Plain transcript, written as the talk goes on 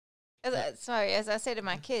As I say to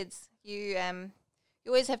my kids, you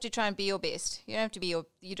always have to try and be your best. You don't have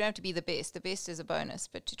to be the best. The best is a bonus,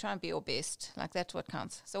 but to try and be your best, like that's what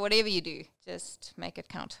counts. So whatever you do, just make it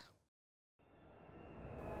count.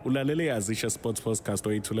 Ulalele AZISHE Sports Podcast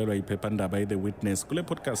oyithulelwa iphephandaba iThe Witness. Kule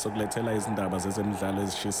podcast sokulethela izindaba zezemidlalo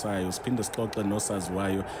ezishisayo, siphinde sixoxe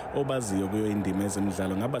nosaziwayo obaziyo kuyo indima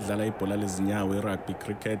ezemidlalo ngabadlala ibhola lezinyawo, irugby,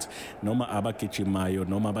 cricket, noma abagijimayo,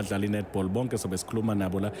 noma abadlala inetball. Bonke sobe sikhuluma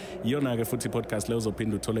nabo la. Iyona ke futhi podcast le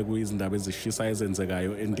uzophinda uthole kuyizindaba ezishisayo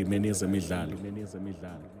ezenzekayo endimeni yezemidlalo.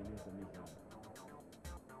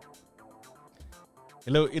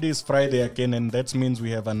 Hello, it is Friday again, and that means we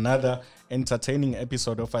have another entertaining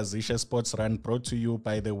episode of AZISHE Sports Run brought to you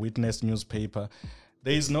by the Witness newspaper.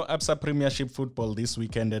 There is no ABSA Premiership football this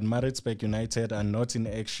weekend, and Maritzburg United are not in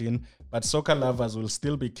action, but soccer lovers will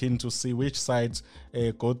still be keen to see which sides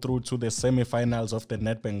go through to the semi-finals of the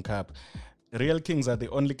Nedbank Cup. Real Kings are the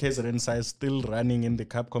only KZN side still running in the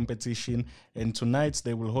cup competition, and tonight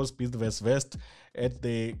they will host Bidvest West at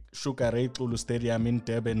the Sugar Ray Xulu Stadium in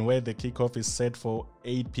Durban, where the kickoff is set for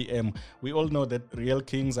 8 p.m. We all know that Real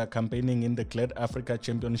Kings are campaigning in the Glad Africa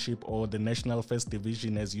Championship, or the National First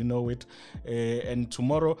Division as you know it, and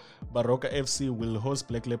tomorrow Baroka FC will host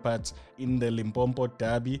Black Leopards in the Limpopo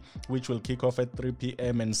Derby, which will kick off at 3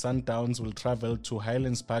 p.m. and Sundowns will travel to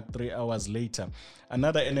Highlands Park 3 hours later.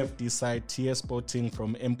 Another NFD side, TS Sporting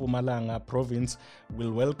from Mpumalanga province,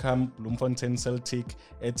 will welcome Bloemfontein Celtic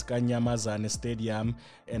at Kanyamazane Stadium,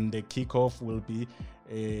 and the kickoff will be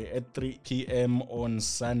at 3 p.m. on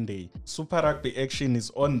Sunday. Super Rugby action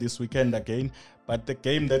is on this weekend again, but the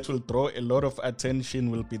game that will draw a lot of attention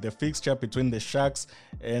will be the fixture between the Sharks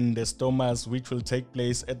and the Stormers, which will take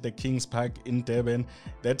place at the Kings Park in Durban.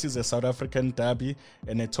 That is a South African derby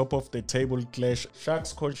and a top-of-the-table clash.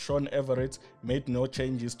 Sharks coach Sean Everett made no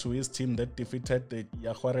changes to his team that defeated the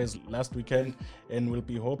Jaguars last weekend and will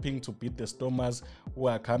be hoping to beat the Stormers, who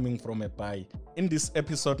are coming from a bye. In this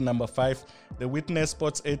episode number 5, the Witness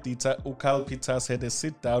Sports editor Ukal Peters had a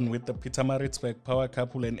sit-down with the Pietermaritzburg power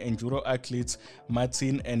couple and enduro athletes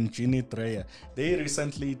Martin and Jeannie Dreyer. They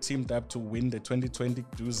recently teamed up to win the 2020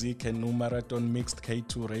 Dusi Canoe Marathon Mixed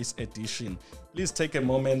K2 Race Edition. Please take a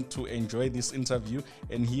moment to enjoy this interview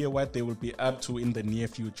and hear what they will be up to in the near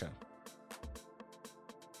future.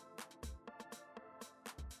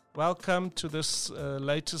 Welcome to this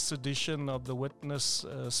latest edition of the Witness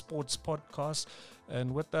Sports Podcast.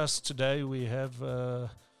 And with us today we have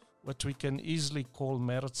what we can easily call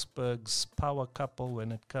Maritzburg's power couple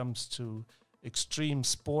when it comes to extreme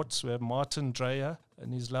sports. We have Martin Dreyer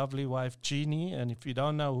and his lovely wife Jeannie. And if you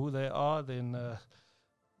don't know who they are, then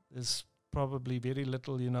there's probably very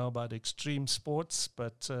little you know about extreme sports,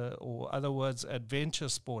 but or other words, adventure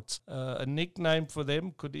sports. A nickname for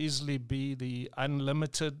them could easily be the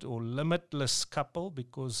unlimited or limitless couple,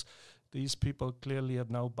 because these people clearly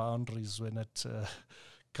have no boundaries when it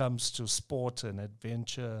comes to sport and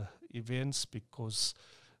adventure events, because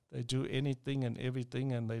they do anything and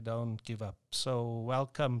everything and they don't give up. So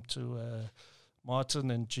welcome to Martin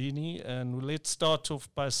and Jeannie. And let's start off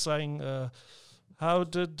by saying, how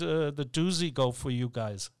did the Dusi go for you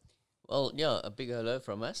guys? Well, yeah, a big hello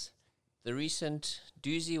from us. The recent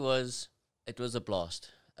Dusi was a blast.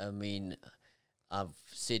 I mean, I've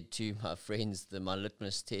said to my friends my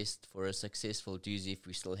litmus test for a successful Dusi if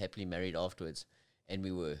we're still happily married afterwards, and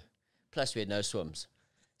we were. Plus, we had no swims.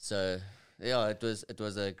 So, yeah, it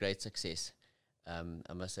was a great success.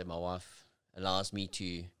 I must say my wife allows me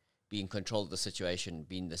to be in control of the situation,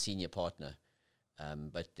 being the senior partner.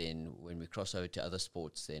 But then when we cross over to other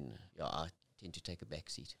sports, then yeah, I tend to take a back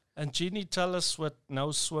seat. And Jeannie, tell us what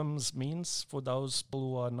no swims means for those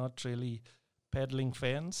people who are not really paddling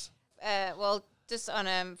fans. Well, just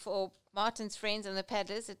on for Martin's friends and the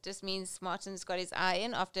paddlers, it just means Martin's got his eye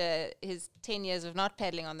in after his 10 years of not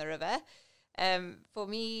paddling on the river. For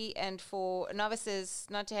me and for novices,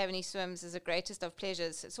 not to have any swims is the greatest of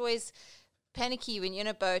pleasures. It's always panicky when you're in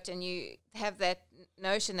a boat and you have that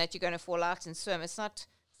notion that you're going to fall out and swim. It's not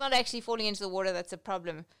actually falling into the water that's a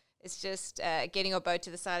problem. It's just getting your boat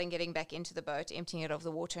to the side and getting back into the boat, emptying it of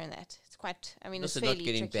the water and that. It's quite, I mean, also it's fairly not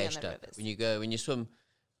getting tricky bashed on the up. rivers. When you swim,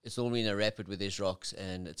 it's normally in a rapid where there's rocks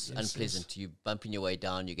and it's unpleasant. You bumping your way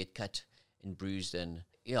down, you get cut and bruised, and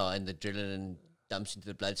and the adrenaline dumps into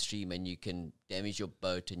the bloodstream and you can damage your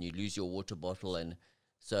boat and you lose your water bottle, and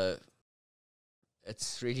so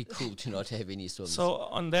it's really cool to not have any swims. So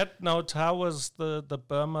on that note, how was the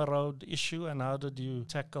Burma Road issue, and how did you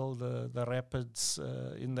tackle the rapids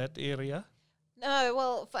in that area? No,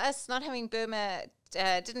 well, for us, not having Burma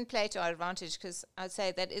didn't play to our advantage, because I'd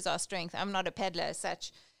say that is our strength. I'm not a paddler as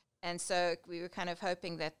such. And so we were kind of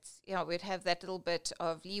hoping that, we'd have that little bit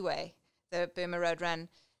of leeway, the Burma Road run.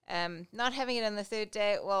 Not having it on the third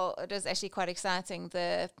day, well, it was actually quite exciting.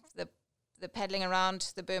 The paddling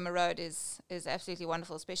around the Burma Road is absolutely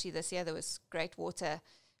wonderful, especially this year. There was great water.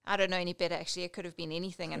 I don't know any better, actually. It could have been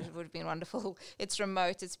anything and it would have been wonderful. It's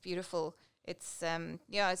remote, it's beautiful. It's,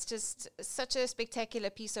 it's just such a spectacular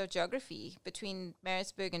piece of geography between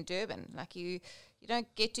Maritzburg and Durban. Like you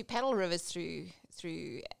don't get to paddle rivers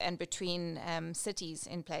through and between cities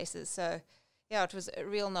in places. So, it was a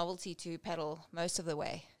real novelty to paddle most of the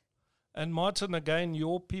way. And Martin, again,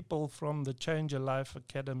 your people from the Change Your Life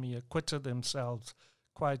Academy acquitted themselves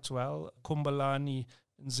quite well. Kumbalani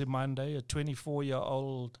Nzimande, a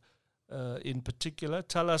 24-year-old in particular.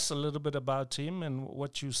 Tell us a little bit about him and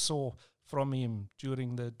what you saw from him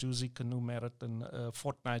during the Dusi Canoe Marathon a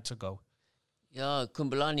fortnight ago. Yeah,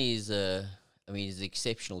 Kumbalani is he's an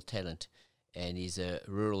exceptional talent, and he's a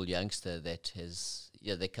rural youngster that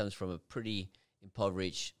comes from a pretty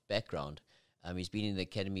impoverished background. He's been in the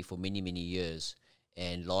academy for many, many years,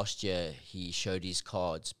 and last year he showed his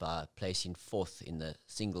cards by placing 4th in the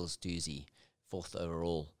singles Dusi, 4th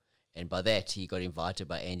overall, and by that he got invited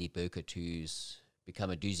by Andy Burkett, who's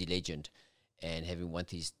become a Dusi legend, and having won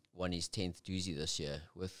his 10th Dusi this year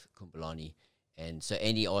with Kumbalani. And so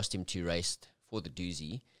Andy asked him to race for the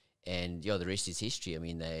Dusi, and the rest is history. I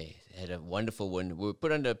mean, they had a wonderful win. We were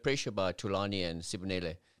put under pressure by Tulani and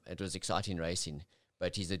Sibonele. It was exciting racing,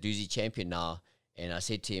 but he's a Dusi champion now, and I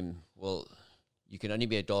said to him, well, you can only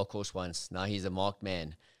be a dark horse once. Now he's a marked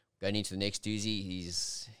man. Going into the next Dusi,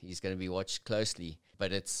 he's going to be watched closely,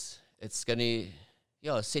 but it's going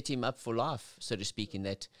to set him up for life, so to speak, in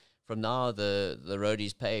that from now the road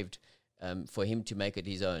is paved for him to make it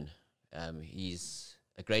his own. He's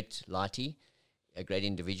a great lighty, a great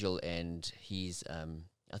individual, and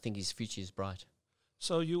I think his future is bright.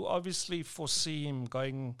 So you obviously foresee him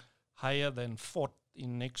going higher than 4th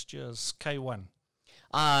in next year's K1.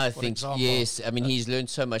 I think, yes. I mean, he's learned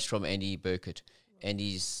so much from Andy Burkett, and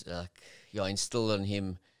he's instilled on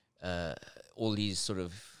him all his sort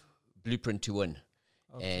of blueprint to win.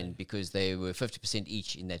 Okay. And because they were 50%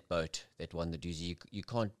 each in that boat that won the Dusi, you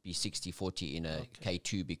can't be 60-40 in a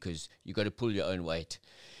K2 because you got to pull your own weight.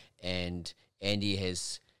 And Andy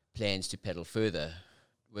has plans to paddle further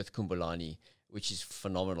with Kumbalani, which is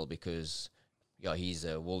phenomenal because he's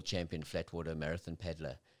a world champion flatwater marathon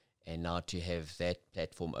paddler. And now to have that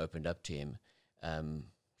platform opened up to him,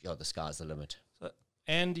 the sky's the limit. So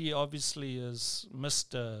Andy obviously is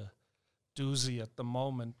Mr. Dusi at the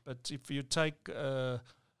moment, but if you take the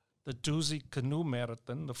Dusi Canoe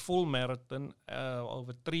Marathon, the full marathon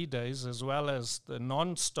over 3 days, as well as the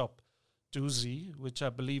non-stop Dusi, which I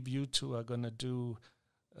believe you two are going to do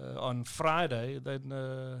on Friday, then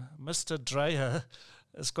Mr. Dreyer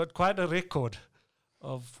has got quite a record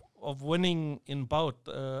of winning in both,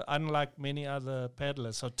 unlike many other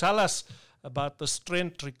paddlers. So tell us about the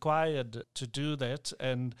strength required to do that,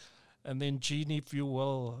 and then Jeannie, if you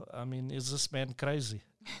will, I mean, is this man crazy?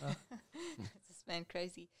 Is this man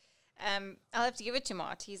crazy? I'll have to give it to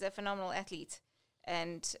Mart. He's a phenomenal athlete,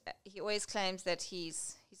 and he always claims that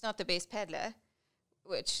he's not the best paddler,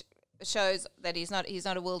 which shows that he's not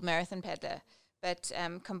a world marathon paddler. But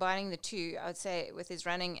combining the two, I would say, with his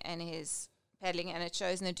running and his paddling, and it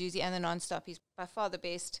shows in the Dusi and the non-stop, he's by far the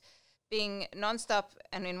best. Being non-stop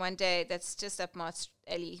and in one day, that's just up Mart's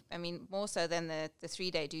alley. I mean, more so than the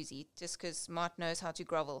 3-day Dusi, just because Mart knows how to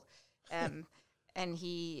grovel. And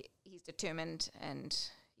he's determined. And,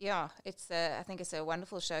 I think it's a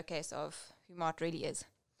wonderful showcase of who Mart really is.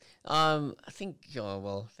 I think,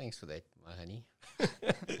 thanks for that, my honey.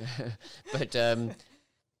 But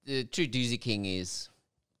the true Dusi king is,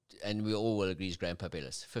 and we all will agree, is Grandpa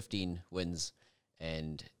Bellis. 15 wins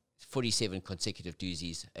and 47 consecutive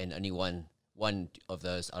Dusis, and only one of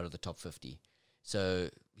those out of the top 50. So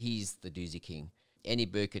he's the Dusi king. Andy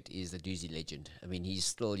Burkett is the Dusi legend. I mean, he's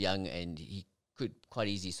still young, and he could quite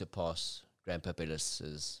easily surpass Grandpa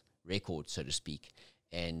Bellis's record, so to speak.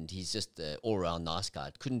 And he's just an all-round nice guy.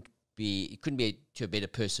 It couldn't be to a better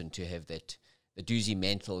person to have that, the Dusi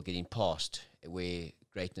mantle getting passed, where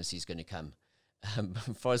greatness is going to come.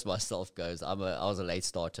 As far as myself goes, I was a late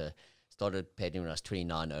starter. Started paddling when I was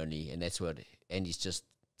 29 only, and that's what Andy's just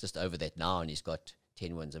over that now, and he's got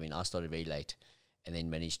 10 wins. I mean, I started very late and then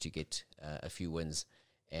managed to get a few wins.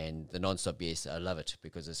 And the non-stop, yes, I love it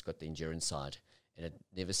because it's got the endurance side, and it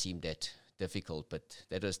never seemed that difficult, but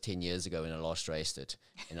that was 10 years ago when I last raced it,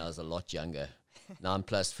 and I was a lot younger. Now I'm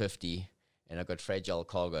plus 50, and I've got fragile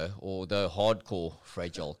cargo, although hardcore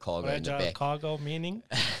fragile cargo in the back. Fragile cargo meaning?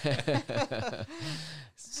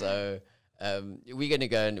 So we're gonna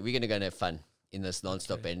go and have fun in this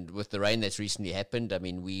nonstop. Okay. And with the rain that's recently happened, I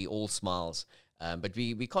mean, we all smiles. But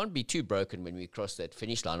we can't be too broken when we cross that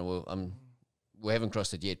finish line. We haven't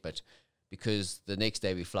crossed it yet, but because the next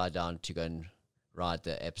day we fly down to go and ride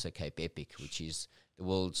the ABSA Cape Epic, which is the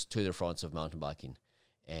world's Tour de France of mountain biking,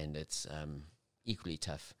 and it's equally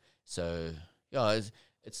tough. So yeah,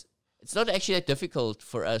 it's not actually that difficult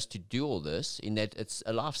for us to do all this, in that it's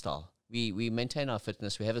a lifestyle. We maintain our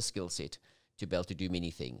fitness. We have a skill set to be able to do many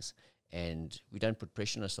things, and we don't put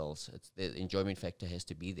pressure on ourselves. The enjoyment factor has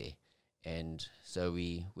to be there. And so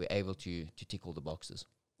we're able to tick all the boxes.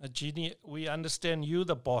 Jeannie, we understand you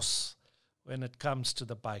the boss when it comes to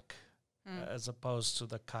the bike, as opposed to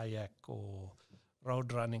the kayak or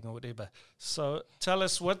road running or whatever. So tell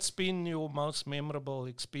us, what's been your most memorable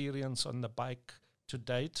experience on the bike to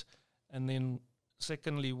date? And then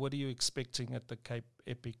secondly, what are you expecting at the Cape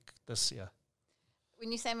Epic this year?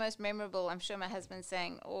 When you say most memorable, I'm sure my husband's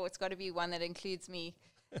saying, oh, it's got to be one that includes me.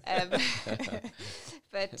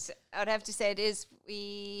 But I would have to say it is.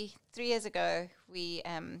 3 years ago,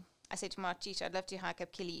 I said to Mark, geez, I'd love to hike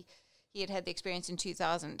up Killy. He had the experience in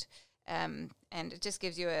 2000, and it just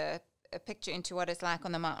gives you a picture into what it's like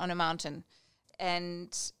on a mountain.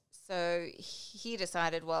 And so he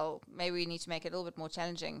decided, well, maybe we need to make it a little bit more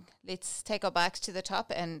challenging. Let's take our bikes to the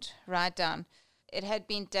top and ride down. It had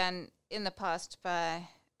been done in the past by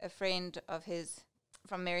a friend of his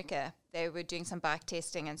from America. They were doing some bike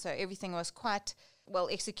testing, and so everything was quite well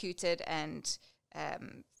executed and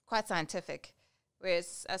quite scientific.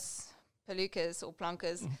 Whereas us palookas or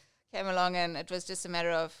plonkers came along, and it was just a matter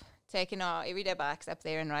of taking our everyday bikes up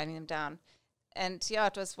there and riding them down. And yeah,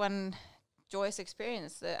 it was one joyous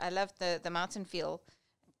experience. I loved the mountain feel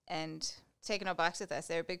and taking our bikes with us.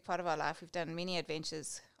 They're a big part of our life. We've done many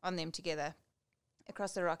adventures on them together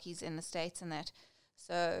across the Rockies in the States and that.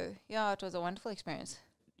 So yeah, it was a wonderful experience.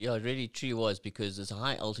 Yeah, it really truly was, because it's a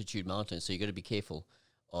high altitude mountain, so you got to be careful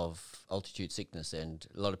of altitude sickness, and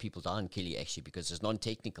a lot of people die in Killy actually because it's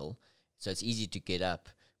non-technical, so it's easy to get up,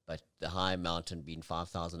 but the high mountain being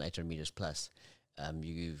 5,800 meters plus,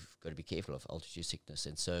 you've got to be careful of altitude sickness.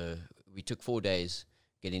 And so we took 4 days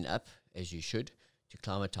getting up, as you should, to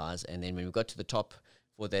climatize, and then when we got to the top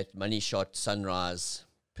for that money shot sunrise,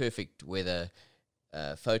 perfect weather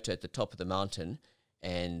photo at the top of the mountain,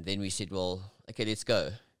 and then we said, well, okay, let's go.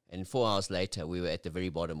 And 4 hours later, we were at the very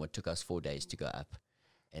bottom, what took us 4 days to go up.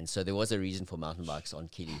 And so there was a reason for mountain bikes on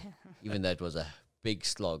Killy, even though it was a big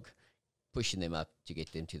slog, pushing them up to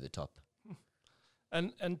get them to the top.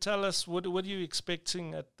 And tell us, what are you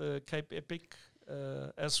expecting at the Cape Epic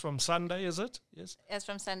as from Sunday, is it? Yes. As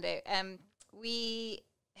from Sunday. We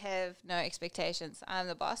have no expectations. I'm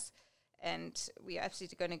the boss, and we're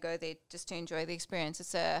absolutely going to go there just to enjoy the experience.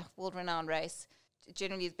 It's a world-renowned race.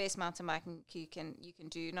 Generally the best mountain biking you can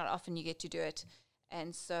do. Not often you get to do it.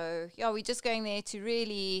 And so, yeah, we're just going there to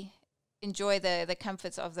really enjoy the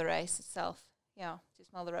comforts of the race itself. Yeah, to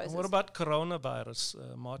smell the roses. And what about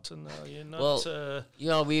coronavirus, Martin? Are you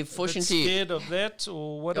not we're fortunately scared of that?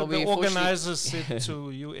 Or what have the organizers said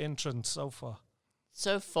to you entrants so far?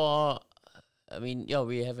 So far, I mean,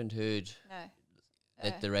 we haven't heard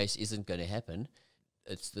that the race isn't going to happen.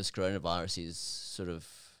 It's this coronavirus is sort of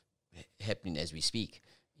happening as we speak,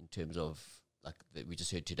 in terms of, like we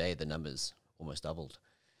just heard today, the numbers almost doubled.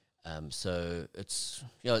 So it's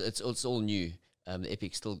all new. The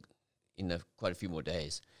Epic's still in quite a few more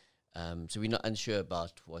days. So we're not unsure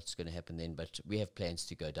about what's going to happen then, but we have plans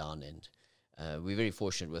to go down, and we're very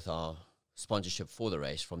fortunate with our sponsorship for the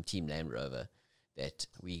race from Team Land Rover that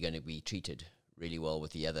we're going to be treated really well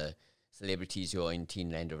with the other celebrities who are in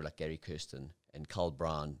Team Land Rover, like Gary Kirsten and Carl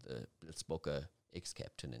Brown, the Blitzbokke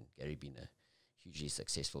ex-captain, and Gary being a hugely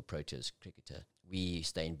successful Proteas cricketer. We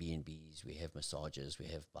stay in B&Bs, we have massages, we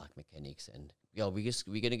have bike mechanics, and we're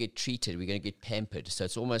going to get treated, we're going to get pampered. So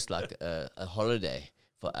it's almost like a holiday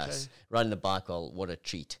for us. Riding the bike, what a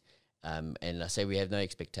treat. And I say we have no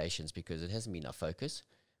expectations because it hasn't been our focus,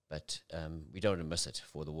 but we don't want to miss it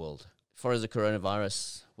for the world. As far as the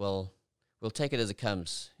coronavirus, well, we'll take it as it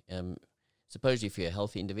comes. Supposedly if you're a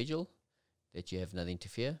healthy individual, that you have nothing to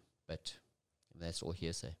fear, but that's all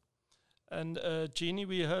hearsay. And Jeannie,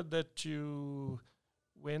 we heard that you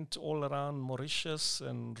went all around Mauritius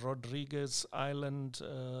and Rodriguez Island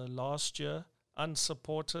last year,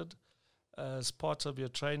 unsupported, as part of your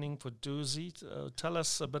training for Dusi. Tell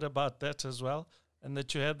us a bit about that as well, and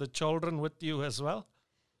that you had the children with you as well.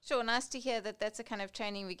 Sure, nice to hear that that's a kind of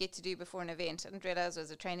training we get to do before an event. I didn't realize it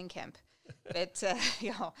was a training camp. But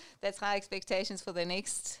yeah, that's high expectations for the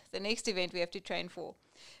next event we have to train for.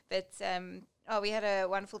 But we had a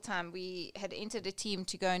wonderful time. We had entered a team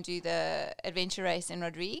to go and do the adventure race in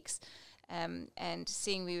Rodrigues. And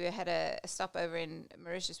seeing we had a stopover in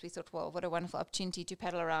Mauritius, we thought, well, what a wonderful opportunity to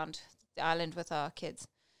paddle around the island with our kids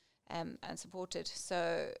and support it.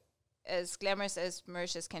 So as glamorous as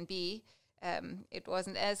Mauritius can be, it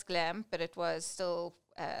wasn't as glam, but it was still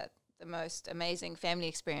the most amazing family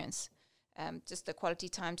experience. Just the quality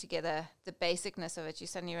time together, the basicness of it, you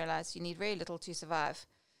suddenly realize you need very little to survive.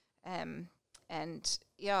 And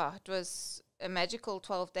yeah, it was a magical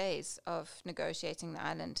 12 days of negotiating the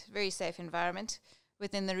island. Very safe environment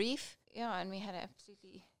within the reef. Yeah, and we had an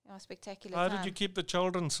absolutely spectacular time. How did you keep the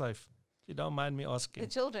children safe? If you don't mind me asking. The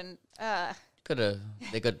children,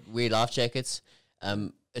 They got weird life jackets.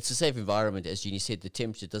 It's a safe environment, as Jeannie said. The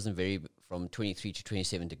temperature doesn't vary from 23 to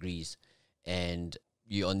 27 degrees, and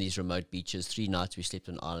you're on these remote beaches. 3 nights we slept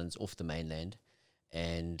on islands off the mainland,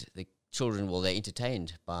 and the children, well, they're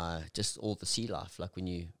entertained by just all the sea life. Like when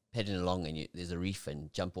you paddling along and there's a reef,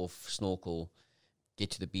 and jump off, snorkel,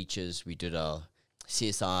 get to the beaches. We did our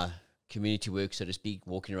CSI community work, so to speak,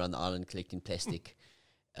 walking around the island collecting plastic.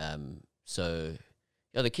 So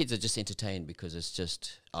yeah, the kids are just entertained because it's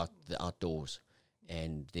just the outdoors,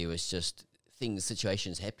 and there was just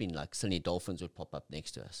situations happening, like suddenly dolphins would pop up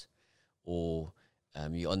next to us, or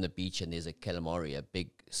you're on the beach and there's a calamari, a big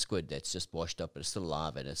squid that's just washed up but it's still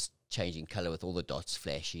alive, and it's changing color with all the dots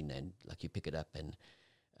flashing, and like you pick it up, and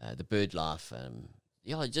the bird life.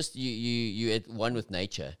 Just you at one with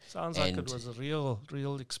nature. Sounds like it was a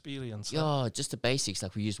real experience. Yeah, just the basics.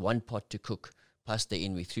 Like we used one pot to cook pasta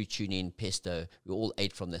in. We threw tuna in, pesto. We all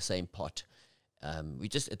ate from the same pot.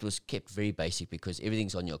 It was kept very basic because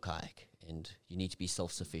everything's on your kayak and you need to be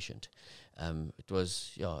self-sufficient. It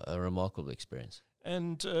was a remarkable experience.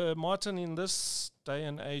 And Martin, in this day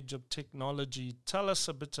and age of technology, tell us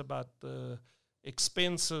a bit about the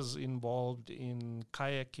expenses involved in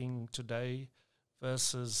kayaking today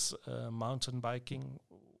versus mountain biking.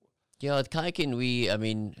 Yeah, at kayaking,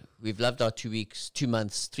 we've loved our 2 weeks, 2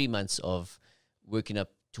 months, 3 months of working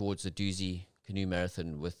up towards the Dusi Canoe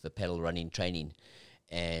Marathon with the paddle running training.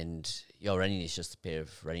 And running is just a pair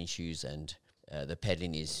of running shoes, and the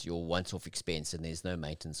paddling is your once-off expense, and there's no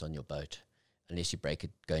maintenance on your boat unless you break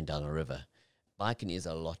it going down a river. Biking is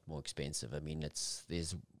a lot more expensive.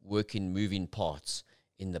 There's working, moving parts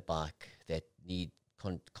in the bike that need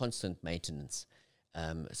constant maintenance.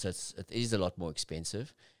 So it is a lot more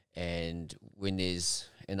expensive. And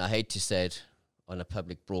and I hate to say it on a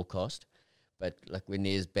public broadcast, but like when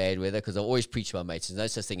there's bad weather, because I always preach to my mates, there's no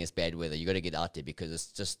such thing as bad weather. You got to get out there because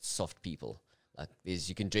it's just soft people. Like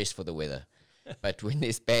you can dress for the weather. But when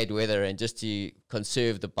there's bad weather, and just to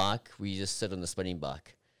conserve the bike, we just sit on the spinning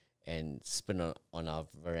bike and spin on our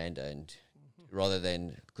veranda, and rather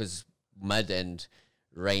than, because mud and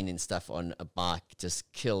rain and stuff on a bike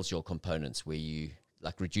just kills your components, where you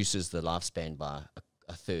reduces the lifespan by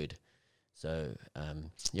a third. So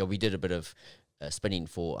we did a bit of spinning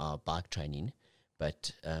for our bike training,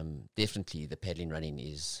 but definitely the paddling running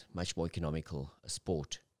is much more economical a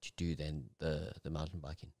sport to do than the mountain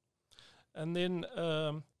biking. And then,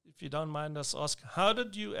 if you don't mind us asking, how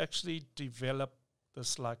did you actually develop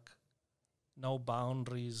this no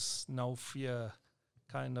boundaries, no fear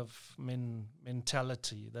kind of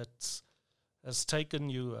mentality that has taken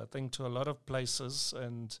you, I think, to a lot of places,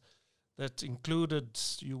 and that included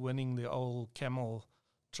you winning the old Camel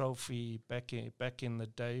Trophy back in the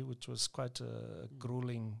day, which was quite a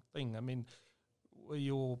grueling thing. Were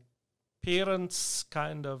your parents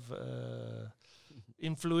kind of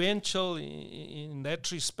influential in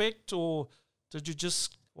that respect, or did you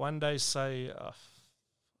just one day say,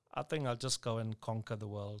 I think I'll just go and conquer the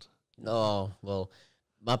world? No, well,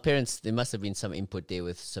 my parents, there must have been some input there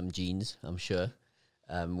with some genes, I'm sure.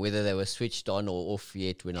 Whether they were switched on or off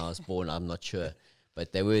yet when I was born, I'm not sure.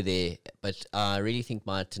 But they were there. But I really think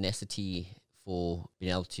my tenacity for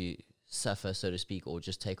being able to suffer, so to speak, or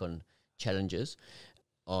just take on challenges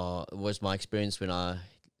was my experience when I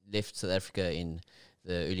left South Africa in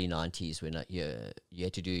the early 90s, when you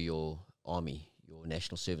had to do your army. Your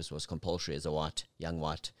national service was compulsory as a young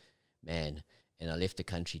white man. And I left the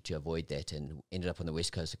country to avoid that and ended up on the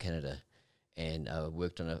west coast of Canada. And I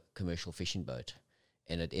worked on a commercial fishing boat.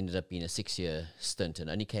 And it ended up being a 6-year stint, and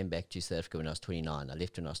only came back to South Africa when I was 29. I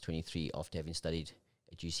left when I was 23 after having studied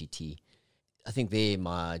at UCT. I think there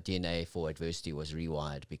my DNA for adversity was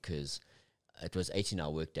rewired, because it was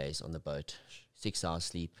 18-hour work days on the boat, 6 hours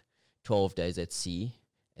sleep, 12 days at sea,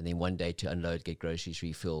 and then one day to unload, get groceries,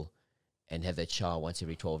 refill, and have that shower once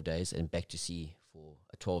every 12 days, and back to sea for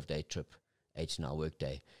a 12-day trip, 8-hour work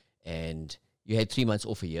day. And you had 3 months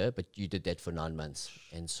off a year, but you did that for 9 months.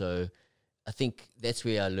 And so I think that's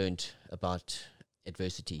where I learned about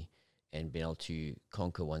adversity and being able to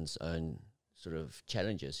conquer one's own sort of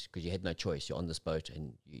challenges, because you had no choice. You're on this boat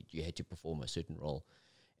and you had to perform a certain role.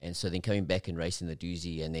 And so then coming back and racing the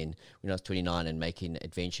Dusi, and then when I was 29 and making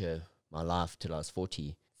adventure my life till I was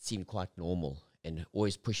 40, seemed quite normal, and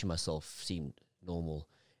always pushing myself seemed normal.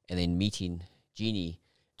 And then meeting Jeannie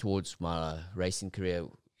towards my racing career,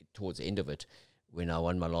 towards the end of it, when I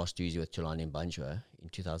won my last Dusi with Jelani and Banjwa in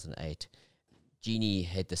 2008, Jeannie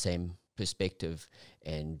had the same perspective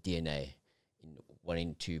and DNA in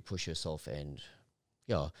wanting to push herself, and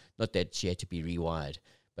not that she had to be rewired,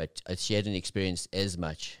 but she hadn't experienced as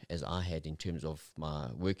much as I had in terms of my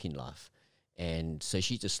working life. And so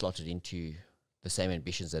she just slotted into the same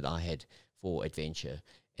ambitions that I had for adventure,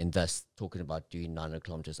 and thus talking about doing 900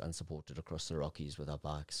 kilometers unsupported across the Rockies with our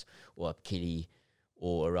bikes, or up Kelly,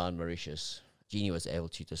 or around Mauritius. Jeannie was able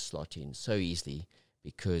to just slot in so easily,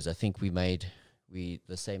 because I think we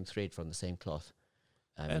the same thread from the same cloth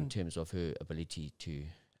in terms of her ability to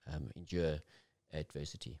endure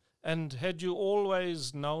adversity. And had you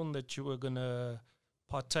always known that you were going to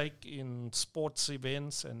partake in sports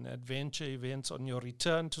events and adventure events on your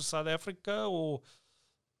return to South Africa, or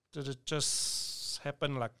did it just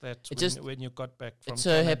happen like that when you got back from Canada? It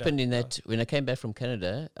so happened in that when I came back from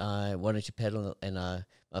Canada, I wanted to paddle, and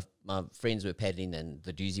my friends were paddling, and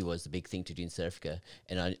the Dusi was the big thing to do in South Africa.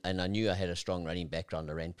 And I knew I had a strong running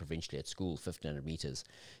background. I ran provincially at school, 1,500 meters.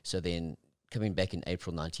 So then coming back in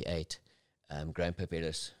April 98, Graham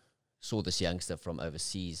Papelis saw this youngster from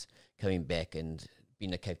overseas coming back, and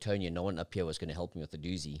being a Cape Townian, no one up here was going to help me with the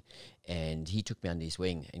Dusi. And he took me under his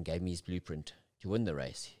wing and gave me his blueprint to win the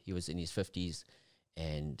race. He was in his 50s,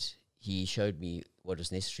 and he showed me what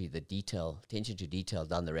was necessary, the detail, attention to detail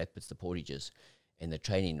down the rapids, the portages, and the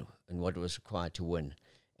training, and what was required to win.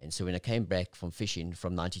 And so when I came back from fishing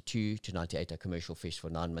from 92 to 98, I commercial fished for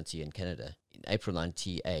 9 months a year in Canada. In April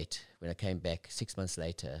 98, when I came back 6 months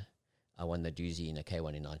later, I won the Dusi in a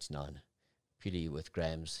K1 in 99, purely with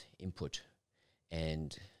Graham's input.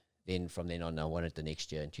 And then from then on, I won it the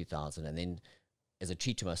next year in 2000. And then as a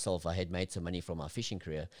treat to myself, I had made some money from my fishing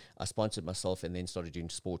career. I sponsored myself and then started doing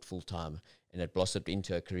sport full time, and it blossomed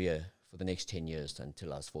into a career for the next 10 years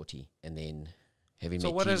until I was 40. And then having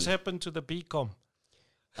So what has happened to the BCom?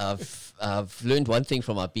 I've learned one thing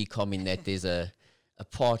from our BCom, in that there's a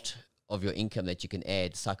part of your income that you can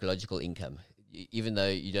add, psychological income. Even though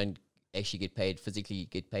you don't actually get paid physically, you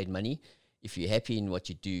get paid money. If you're happy in what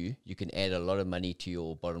you do, you can add a lot of money to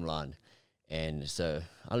your bottom line. And so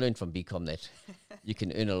I learned from BCom that you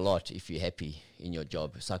can earn a lot if you're happy in your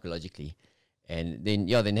job psychologically. And then,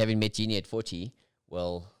 then having met Jeannie at 40,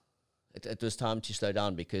 well, it was time to slow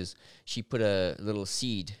down, because she put a little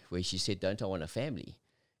seed where she said, don't I want a family?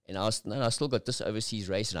 And I was, no, I still got this overseas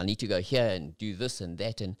race, and I need to go here and do this and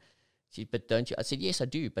that. And she, but don't you? I said, yes, I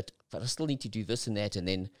do, but I still need to do this and that. And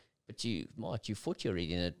then, but you're 40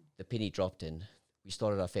 already, and the penny dropped, and we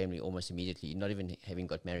started our family almost immediately, not even having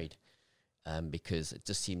got married. Because it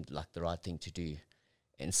just seemed like the right thing to do.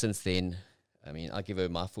 And since then, I mean, I give her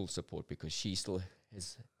my full support, because she still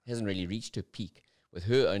hasn't really reached her peak with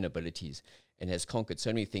her own abilities, and has conquered so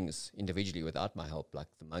many things individually without my help, like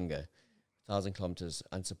the Manga, 1,000 kilometers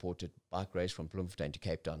unsupported bike race from Bloemfontein to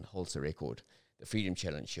Cape Town, holds the record. The Freedom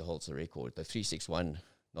Challenge, she holds the record. The 361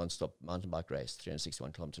 non-stop mountain bike race,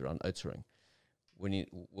 361 kilometers around Oudtshoorn, winning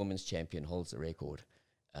women's champion, holds the record.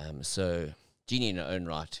 So Jeannie in her own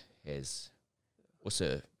right has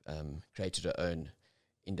also created her own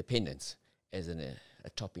independence as a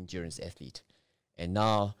top endurance athlete. And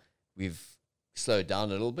now we've slowed down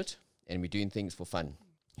a little bit, and we're doing things for fun.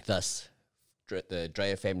 Thus, the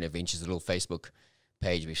Dreyer Family Adventures, a little Facebook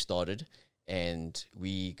page we've started, and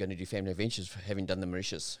we're going to do family adventures, for having done the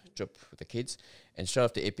Mauritius trip with the kids. And straight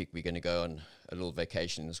after Epic, we're going to go on a little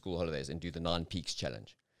vacation in the school holidays and do the 9 Peaks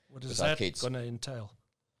Challenge. What is that going to entail?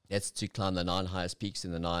 That's to climb the 9 highest peaks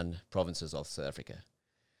in the 9 provinces of South Africa.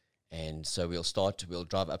 And so we'll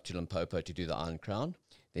drive up to Limpopo to do the Iron Crown.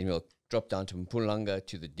 Then we'll drop down to Mpumalanga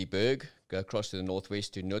to the Die Berg, go across to the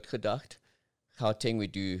northwest to Noordgedacht. Gauteng, we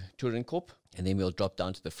do Turenkop. And then we'll drop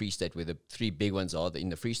down to the Free State, where the 3 big ones are. In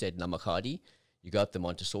the Free State, Namagadi. You go up the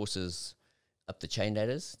Montesources, up the chain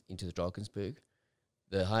ladders into the Drakensberg.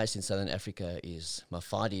 The highest in Southern Africa is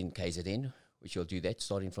Mafadi in KZN, which we'll do that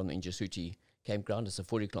starting from the Injasuti campground. It's a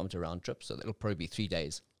 40-kilometer round trip, so that'll probably be 3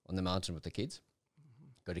 days on the mountain with the kids.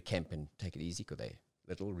 Go to camp and take it easy, because they're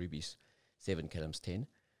little rubies, 7 kms 10.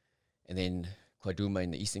 and then Kwaduma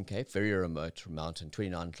in the Eastern Cape, very remote mountain,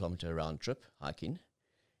 29-kilometer round trip hiking.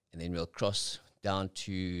 And then we'll cross down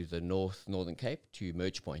to the Northern Cape to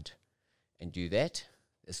Merge Point and do that.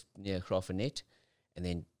 It's near Graaff-Reinet. And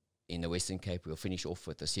then in the Western Cape, we'll finish off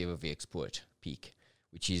with the Sewe-Weekspoort peak,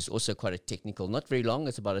 which is also quite a technical, not very long.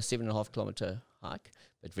 It's about a 7.5-kilometer hike,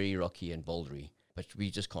 but very rocky and bouldery. But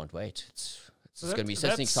we just can't wait. It's going to be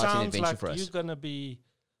such an exciting adventure for us. You're going to be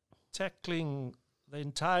tackling the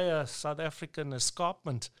entire South African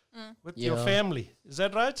escarpment with your family. Is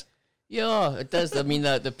that right? Yeah, it does. I mean,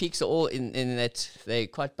 the peaks are all in that, they're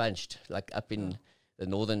quite bunched, like up in the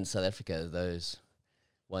northern South Africa, those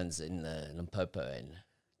ones in Limpopo and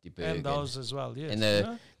Joburg. And those as well, yes. And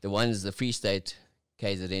the ones, the Free State,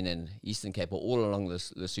 KZN and Eastern Cape are all along the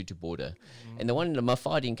Lesotho border. And the one in the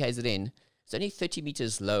Mafadi in KZN is only 30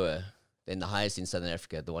 meters lower than the highest in Southern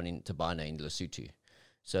Africa, the one in Tabana in Lesotho.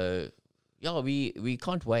 So, yeah, we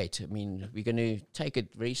can't wait. I mean, we're going to take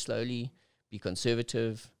it very slowly, be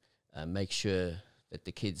conservative, make sure that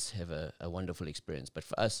the kids have a wonderful experience. But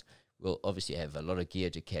for us, we'll obviously have a lot of gear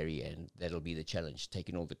to carry, and that'll be the challenge,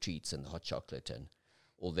 taking all the treats and the hot chocolate and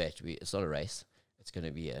all that. It's not a race. It's going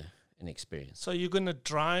to be an experience. So you're going to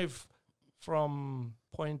drive from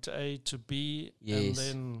point A to B and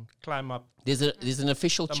then climb up. There's an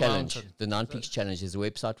official challenge, mountain. the Nine Peaks Challenge. There's a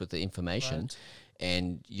website with the information,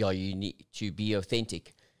 and you need to be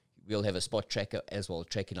authentic. We'll have a spot tracker as well,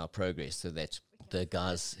 tracking our progress, so that the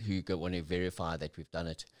guys who want to verify that we've done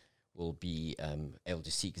it will be able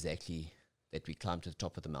to see exactly that we climb to the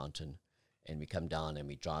top of the mountain, and we come down and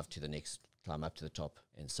we drive to the next, climb up to the top,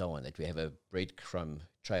 and so on, that we have a breadcrumb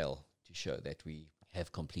trail to show that we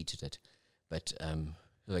have completed it. But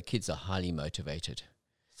the kids are highly motivated.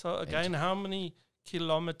 So again, how many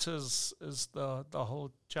kilometers is the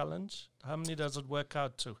whole challenge? How many does it work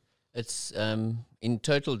out to? It's in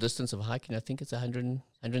total distance of hiking, I think it's 140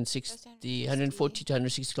 to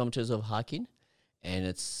 160 kilometers of hiking, and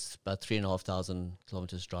it's about 3,500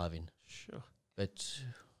 kilometers driving. Sure. But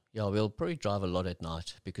yeah, we'll probably drive a lot at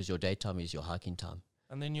night because your daytime is your hiking time.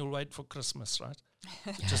 And then you'll wait for Christmas, right?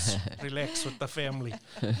 Just relax with the family.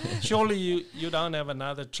 Surely you don't have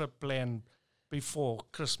another trip planned before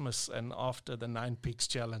Christmas and after the Nine Peaks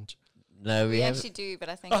Challenge? No, we actually do, but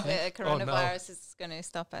I think the coronavirus is going to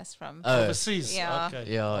stop us from overseas. Yeah.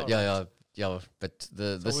 Okay. Yeah. But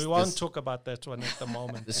we won't talk about that one at the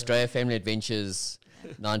moment. The Dreyer Family Adventures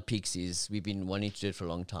Nine Peaks we've been wanting to do it for a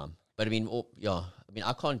long time. But I mean,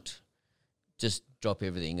 I can't just drop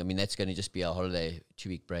everything. I mean, that's going to just be our holiday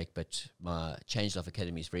 2-week break. But my Change Life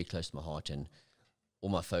Academy is very close to my heart, and all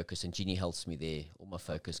my focus, and Jeannie helps me there. All my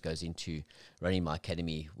focus goes into running my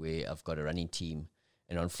academy, where I've got a running team.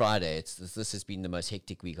 And on Friday, this has been the most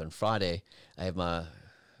hectic week. On Friday, I have my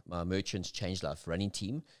Merchants Change Life running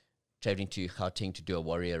team traveling to Gauteng to do a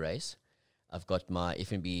warrior race. I've got my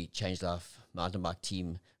FNB Change Life mountain bike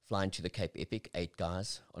team flying to the Cape Epic, 8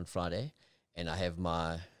 guys on Friday. And I have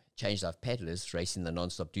my Change Life paddlers racing the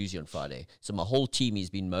non-stop Dusi on Friday. So my whole team has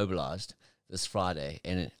been mobilized this Friday,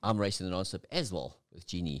 and I'm racing the non-stop as well with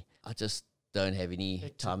Jeannie. I just don't have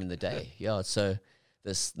any time in the day. Yeah, so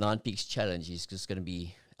this Nine Peaks Challenge is just going to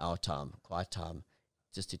be our time, quiet time,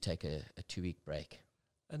 just to take a 2-week break.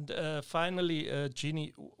 And finally,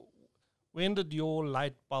 Jeannie, when did your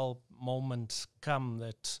light bulb moment come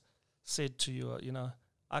that said to you,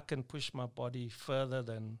 I can push my body further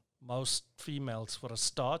than most females for a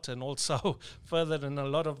start, and also further than a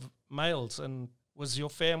lot of males? And was your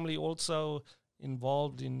family also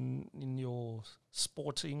involved in your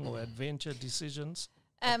sporting or adventure decisions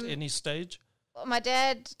at any stage? My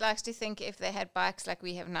dad likes to think if they had bikes like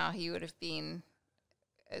we have now, he would have been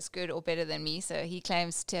as good or better than me. So he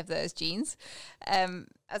claims to have those genes. I'd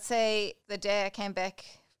say the day I came back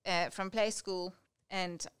from play school,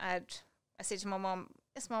 and I said to my mom,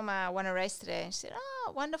 "Yes, Mom, I want to race today." And she said,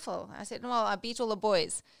 "Oh, wonderful." I said, "Well, I beat all the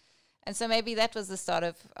boys." And so maybe that was the start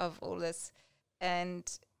of all this. And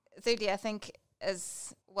thirdly, I think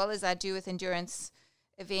as well as I do with endurance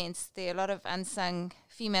events, there are a lot of unsung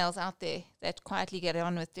females out there that quietly get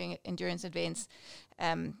on with doing endurance events.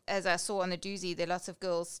 As I saw on the Dusi, there are lots of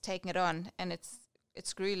girls taking it on, and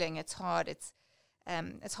it's grueling, it's hard, it's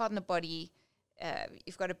hard on the body.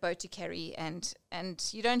 You've got a boat to carry, and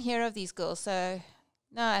you don't hear of these girls. So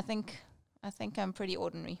no, I think I'm pretty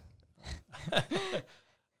ordinary.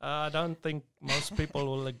 I don't think most people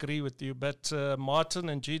will agree with you, but Martin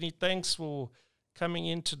and Jeannie, thanks for coming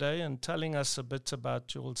in today and telling us a bit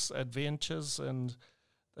about your adventures, and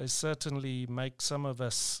they certainly make some of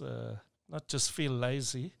us not just feel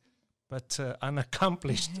lazy, but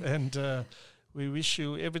unaccomplished. And We wish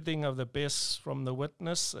you everything of the best from the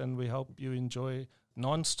Witness, and we hope you enjoy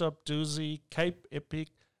Non-Stop Dusi, Cape Epic,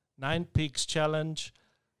 9 Peaks Challenge,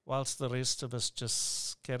 whilst the rest of us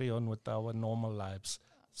just carry on with our normal lives.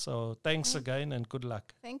 So thanks again and good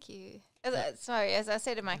luck. Thank you. As I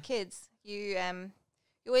said to my kids, you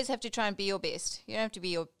always have to try and be your best. You don't have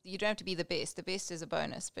to be the best. The best is a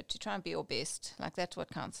bonus, but to try and be your best, like that's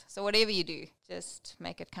what counts. So whatever you do, just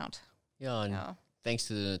make it count. Yeah, and thanks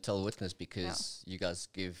to the Natal Witness, because you guys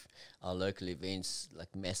give our local events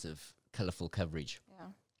like massive, colourful coverage. Yeah.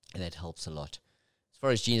 And that helps a lot. As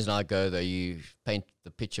far as Jeannie and I go, though, you paint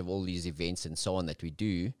the picture of all these events and so on that we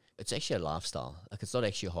do. It's actually a lifestyle. Like, it's not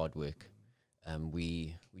actually hard work.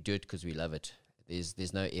 We do it because we love it.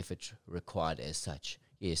 There's no effort required as such.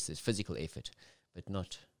 Yes, there's physical effort, but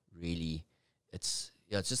not really. It's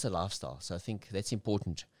just a lifestyle. So I think that's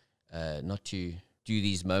important, not to do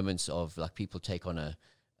these moments of like people take on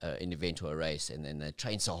an event or a race and then they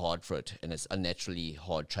train so hard for it, and it's unnaturally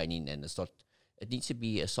hard training, and it's not. It needs to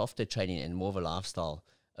be a softer training and more of a lifestyle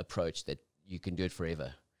approach that you can do it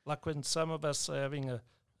forever. Like when some of us are having a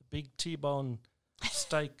big T-bone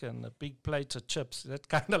steak and a big plate of chips, that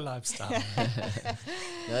kind of lifestyle.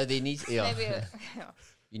 No, they need. Yeah. Maybe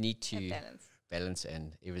You need to balance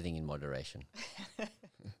and everything in moderation.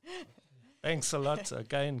 Thanks a lot.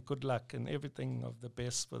 Again, good luck and everything of the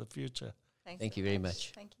best for the future. Thank you very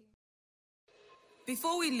much. Thank you.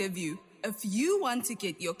 Before we leave you, if you want to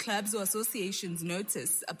get your clubs or associations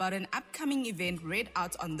notice about an upcoming event read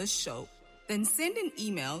out on this show, then send an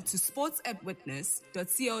email to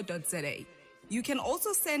sports@witness.co.za. You can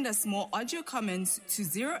also send us more audio comments to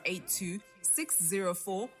 082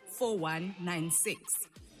 604 4196.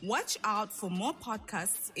 Watch out for more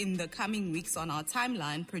podcasts in the coming weeks on our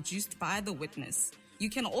timeline produced by The Witness. You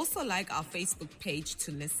can also like our Facebook page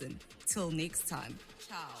to listen. Till next time.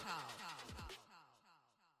 Ciao.